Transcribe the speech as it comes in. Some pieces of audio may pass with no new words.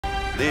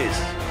This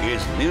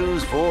is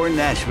News 4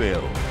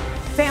 Nashville.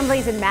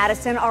 Families in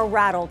Madison are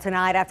rattled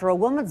tonight after a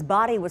woman's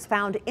body was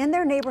found in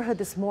their neighborhood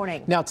this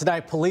morning. Now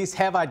tonight, police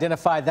have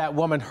identified that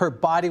woman. Her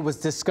body was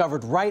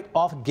discovered right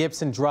off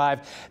Gibson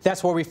Drive.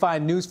 That's where we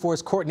find News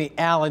 4's Courtney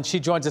Allen. She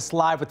joins us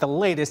live with the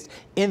latest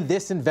in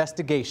this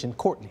investigation.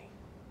 Courtney.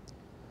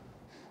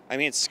 I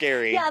mean, it's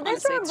scary. Yeah,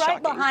 this road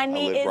right behind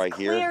me is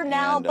clear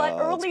now, but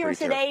earlier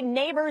today,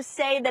 neighbors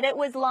say that it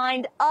was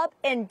lined up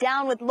and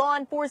down with law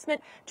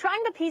enforcement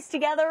trying to piece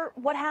together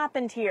what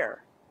happened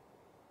here.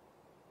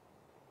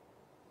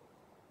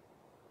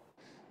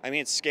 I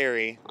mean, it's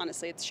scary.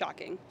 Honestly, it's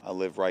shocking. I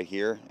live right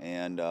here,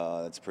 and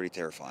it's pretty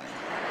terrifying.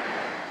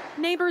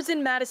 Neighbors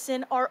in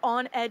Madison are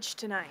on edge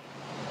tonight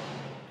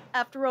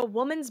after a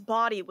woman's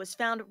body was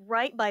found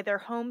right by their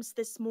homes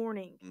this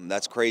morning.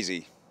 That's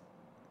crazy.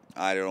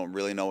 I don't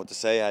really know what to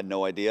say. I had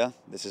no idea.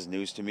 This is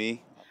news to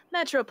me.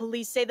 Metro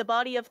Police say the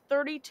body of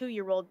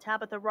 32-year-old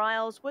Tabitha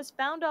Riles was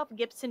found off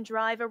Gibson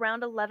Drive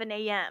around 11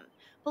 a.m.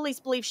 Police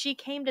believe she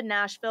came to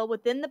Nashville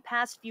within the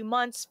past few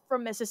months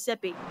from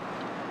Mississippi.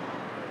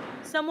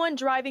 Someone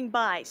driving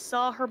by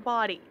saw her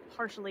body,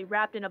 partially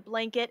wrapped in a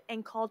blanket,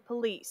 and called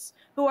police,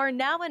 who are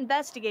now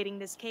investigating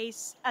this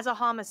case as a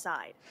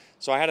homicide.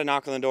 So I had a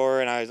knock on the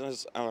door, and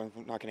I'm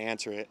not going to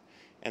answer it.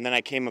 And then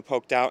I came and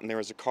poked out, and there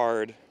was a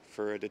card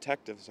for a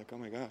detective. It's like, oh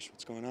my gosh,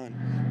 what's going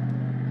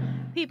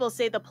on? People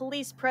say the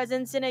police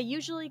presence in a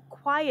usually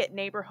quiet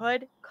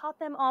neighborhood caught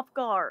them off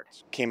guard.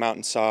 Came out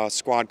and saw a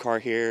squad car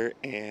here,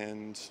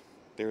 and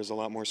there was a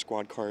lot more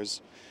squad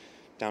cars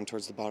down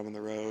towards the bottom of the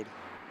road.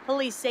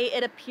 Police say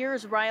it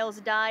appears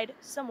Riles died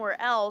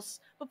somewhere else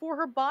before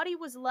her body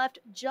was left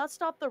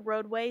just off the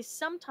roadway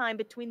sometime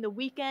between the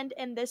weekend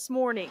and this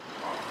morning,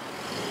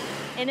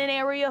 in an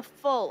area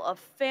full of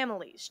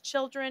families,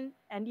 children,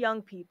 and young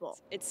people.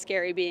 It's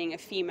scary being a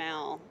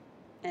female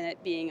and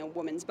it being a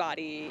woman's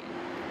body.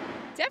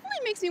 Definitely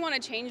makes me want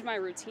to change my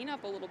routine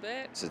up a little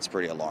bit. So it's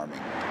pretty alarming.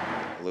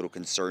 A little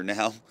concerned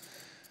now.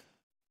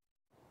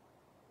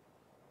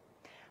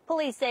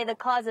 Police say the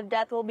cause of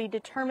death will be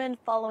determined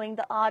following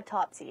the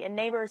autopsy. And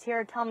neighbors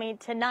here tell me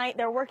tonight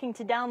they're working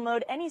to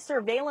download any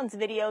surveillance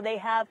video they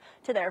have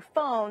to their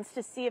phones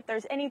to see if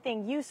there's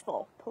anything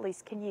useful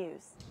police can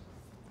use.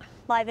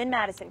 Live in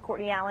Madison,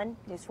 Courtney Allen,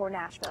 News 4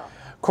 Nashville.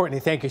 Courtney,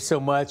 thank you so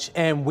much.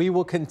 And we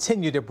will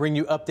continue to bring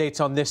you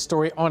updates on this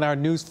story on our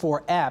News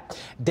 4 app.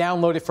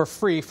 Download it for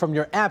free from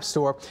your app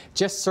store.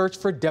 Just search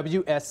for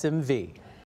WSMV.